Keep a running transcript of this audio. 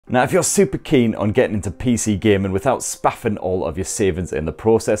Now, if you're super keen on getting into PC gaming without spaffing all of your savings in the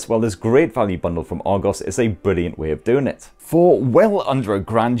process, well, this great value bundle from Argos is a brilliant way of doing it. For well under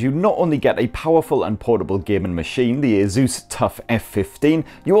 £1,000, you not only get a powerful and portable gaming machine, the Asus TUF F15,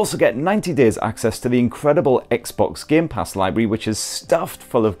 you also get 90 days access to the incredible Xbox Game Pass library, which is stuffed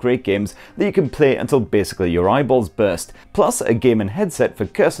full of great games that you can play until basically your eyeballs burst, plus a gaming headset for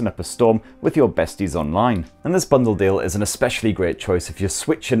cursing up a storm with your besties online. And this bundle deal is an especially great choice if you're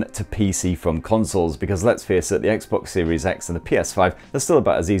switching to PC from consoles, because let's face it, the Xbox Series X and the PS5 are still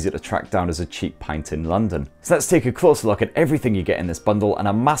about as easy to track down as a cheap pint in London. So let's take a closer look at everything you get in this bundle, and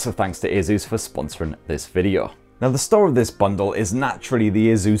a massive thanks to Asus for sponsoring this video. Now, the star of this bundle is naturally the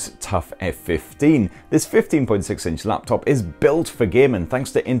Asus TUF F15. This 15.6-inch laptop is built for gaming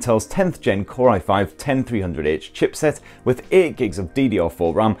thanks to Intel's 10th gen Core i5-10300H chipset with 8 gigs of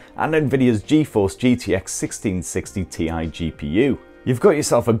DDR4 RAM and Nvidia's GeForce GTX 1660 Ti GPU. You've got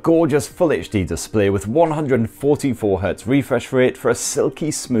yourself a gorgeous Full HD display with 144Hz refresh rate for a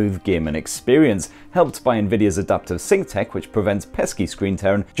silky smooth gaming experience, helped by Nvidia's adaptive sync tech, which prevents pesky screen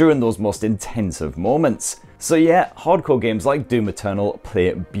tearing during those most intensive moments. So yeah, hardcore games like Doom Eternal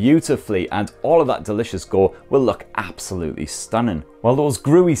play beautifully, and all of that delicious gore will look absolutely stunning, while those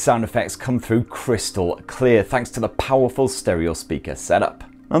groovy sound effects come through crystal clear thanks to the powerful stereo speaker setup.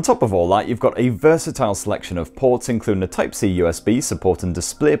 On top of all that, you've got a versatile selection of ports, including a Type-C USB supporting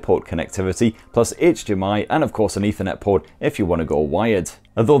DisplayPort connectivity, plus HDMI, and of course an Ethernet port if you want to go wired.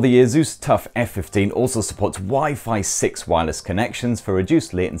 Although the Asus TUF F15 also supports Wi-Fi 6 wireless connections for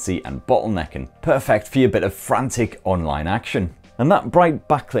reduced latency and bottlenecking, perfect for your bit of frantic online action. And that bright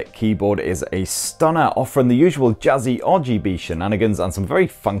backlit keyboard is a stunner, offering the usual jazzy RGB shenanigans and some very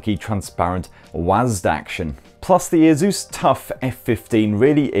funky transparent WASD action. Plus, the Asus TUF F15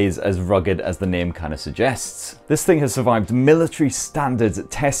 really is as rugged as the name kind of suggests. This thing has survived military standard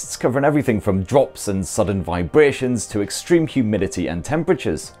tests covering everything from drops and sudden vibrations to extreme humidity and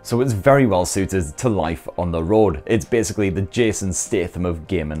temperatures, so it's very well suited to life on the road. It's basically the Jason Statham of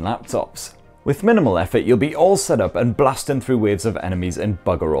gaming laptops. With minimal effort, you'll be all set up and blasting through waves of enemies in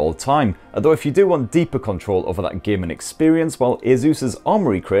bugger all time. Although if you do want deeper control over that gaming experience, well, Asus's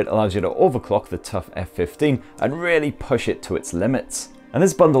Armory Crate allows you to overclock the TUF F15 and really push it to its limits. And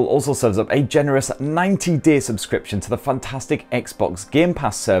this bundle also serves up a generous 90-day subscription to the fantastic Xbox Game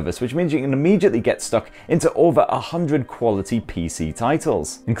Pass service, which means you can immediately get stuck into over 100 quality PC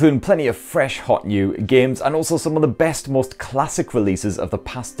titles, including plenty of fresh, hot new games and also some of the best, most classic releases of the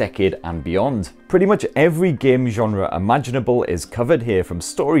past decade and beyond. Pretty much every game genre imaginable is covered here, from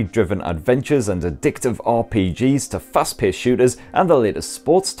story-driven adventures and addictive RPGs to fast-paced shooters and the latest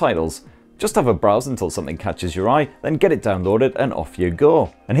sports titles. Just have a browse until something catches your eye, then get it downloaded and off you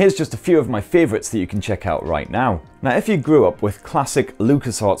go. And here's just a few of my favourites that you can check out right now. Now, if you grew up with classic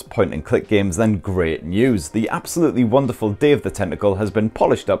LucasArts point-and-click games, then great news. The absolutely wonderful Day of the Tentacle has been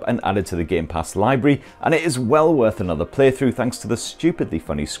polished up and added to the Game Pass library, and it is well worth another playthrough thanks to the stupidly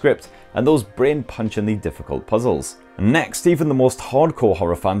funny script and those brain-punchingly difficult puzzles. Next, even the most hardcore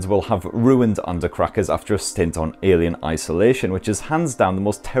horror fans will have ruined undercrackers after a stint on Alien Isolation, which is hands down the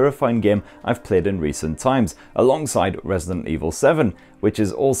most terrifying game I've played in recent times, alongside Resident Evil 7, which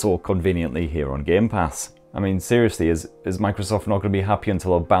is also conveniently here on Game Pass. I mean, seriously, is Microsoft not going to be happy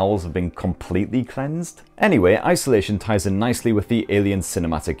until our bowels have been completely cleansed? Anyway, Isolation ties in nicely with the Alien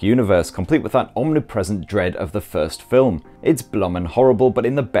cinematic universe, complete with that omnipresent dread of the first film. It's blummin' horrible, but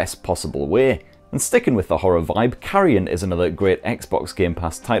in the best possible way. And sticking with the horror vibe, Carrion is another great Xbox Game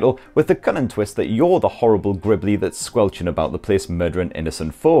Pass title with the cunning twist that you're the horrible gribbly that's squelching about the place murdering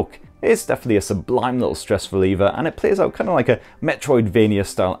innocent folk. It's definitely a sublime little stress reliever, and it plays out kind of like a Metroidvania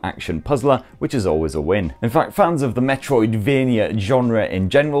style action puzzler, which is always a win. In fact, fans of the Metroidvania genre in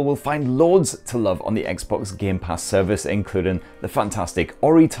general will find loads to love on the Xbox Game Pass service, including the fantastic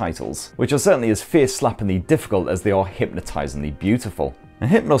Ori titles, which are certainly as face-slappingly difficult as they are hypnotizingly beautiful. And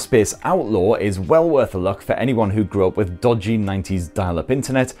Hypnospace Outlaw is well worth a look for anyone who grew up with dodgy 90s dial-up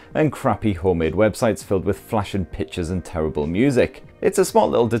internet and crappy homemade websites filled with flashing pictures and terrible music. It's a smart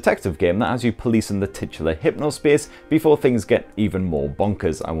little detective game that has you policing the titular Hypnospace before things get even more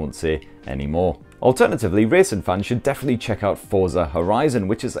bonkers, I won't say any more. Alternatively, racing fans should definitely check out Forza Horizon,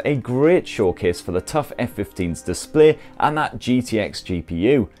 which is a great showcase for the TUF F15's display and that GTX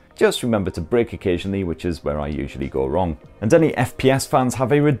GPU. Just remember to brake occasionally, which is where I usually go wrong. And any FPS fans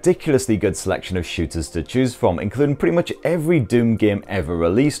have a ridiculously good selection of shooters to choose from, including pretty much every Doom game ever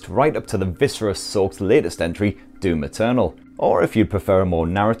released, right up to the viscera-soaked latest entry, Doom Eternal. Or if you'd prefer a more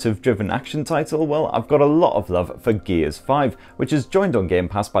narrative-driven action title, well, I've got a lot of love for Gears 5, which is joined on Game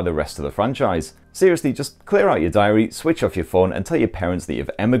Pass by the rest of the franchise. Seriously, just clear out your diary, switch off your phone and tell your parents that you've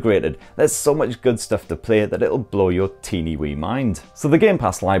emigrated. There's so much good stuff to play that it'll blow your teeny wee mind. So the Game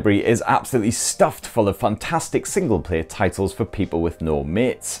Pass library is absolutely stuffed full of fantastic single-player titles for people with no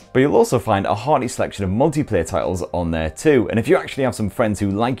mates. But you'll also find a hearty selection of multiplayer titles on there too, and if you actually have some friends who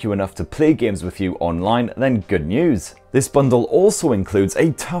like you enough to play games with you online, then good news. This bundle also includes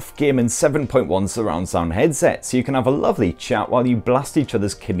a TUF Gaming 7.1 surround sound headset, so you can have a lovely chat while you blast each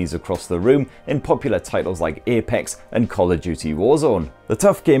other's kidneys across the room in popular titles like Apex and Call of Duty Warzone. The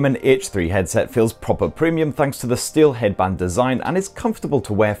TUF Gaming H3 headset feels proper premium thanks to the steel headband design and is comfortable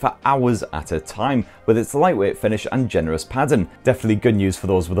to wear for hours at a time with its lightweight finish and generous padding. Definitely good news for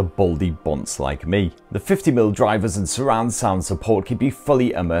those with a baldy bonce like me. The 50mm drivers and surround sound support keep you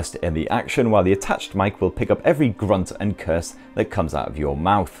fully immersed in the action, while the attached mic will pick up every grunt and curse that comes out of your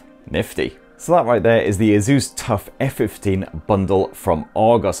mouth. Nifty. So that right there is the Asus TUF F15 bundle from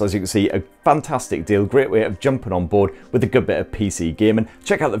Argos. As you can see, a fantastic deal, great way of jumping on board with a good bit of PC gaming.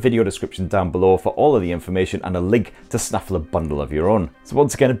 Check out the video description down below for all of the information and a link to snaffle a bundle of your own. So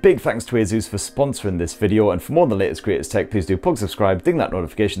once again, a big thanks to Asus for sponsoring this video, and for more on the latest greatest tech, please do plug subscribe, ding that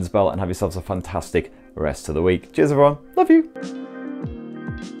notifications bell, and have yourselves a fantastic rest of the week. Cheers everyone, love you!